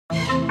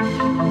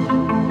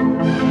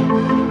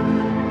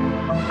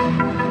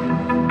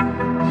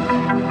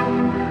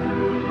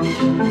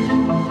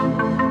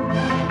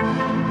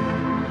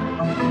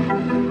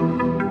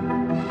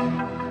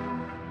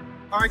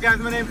Alright guys,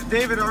 my name is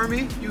David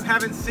Army. You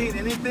haven't seen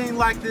anything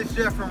like this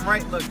yet from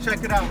Right Look.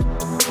 Check it out.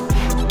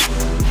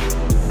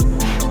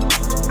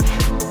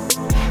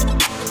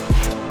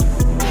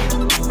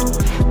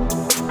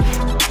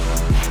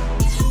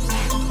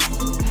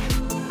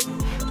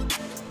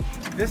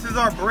 This is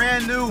our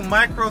brand new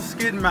micro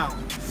skid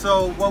mount.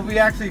 So what we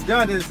actually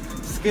done is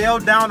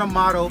scaled down the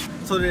model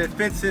so that it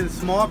fits in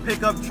small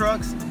pickup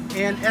trucks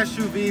and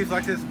SUVs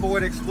like this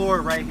Ford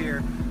Explorer right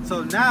here.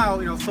 So now,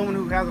 someone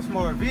who has a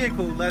smaller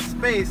vehicle, less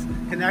space,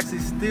 can actually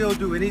still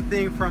do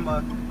anything from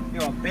a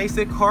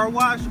basic car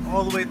wash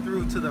all the way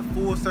through to the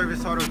full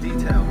service auto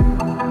detail.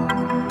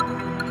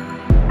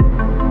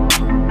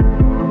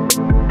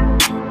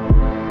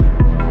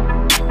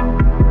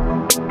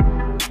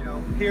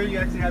 Here you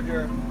actually have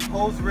your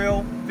hose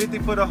reel, 50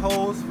 foot of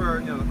hose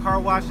for the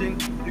car washing.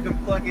 You can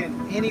plug in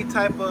any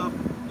type of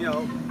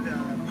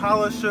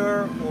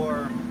polisher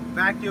or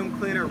vacuum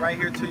cleaner right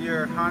here to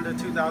your Honda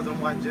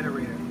 2000 watt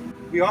generator.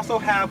 We also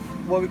have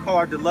what we call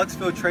our deluxe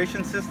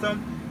filtration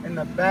system in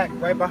the back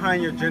right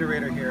behind your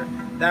generator here.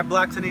 That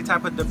blocks any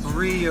type of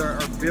debris or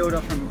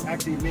buildup from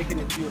actually making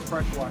it to your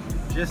pressure washer,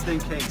 just in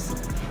case.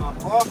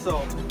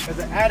 Also, as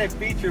an added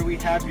feature, we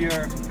have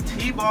your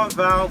T-bar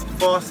valve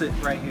faucet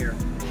right here.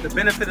 The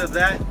benefit of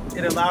that,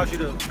 it allows you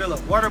to fill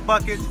up water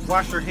buckets,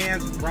 wash your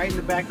hands right in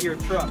the back of your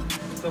truck.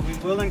 So we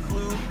will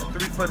include a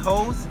 3-foot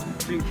hose,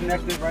 so you can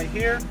connect it right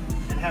here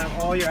and have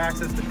all your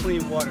access to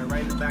clean water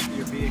right in the back of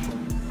your vehicle.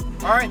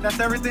 Alright, that's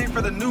everything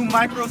for the new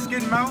micro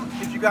skid mount.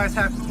 If you guys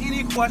have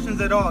any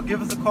questions at all,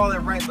 give us a call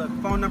at Right Look.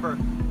 Phone number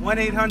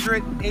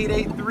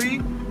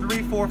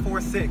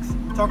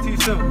 1-800-883-3446. Talk to you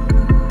soon.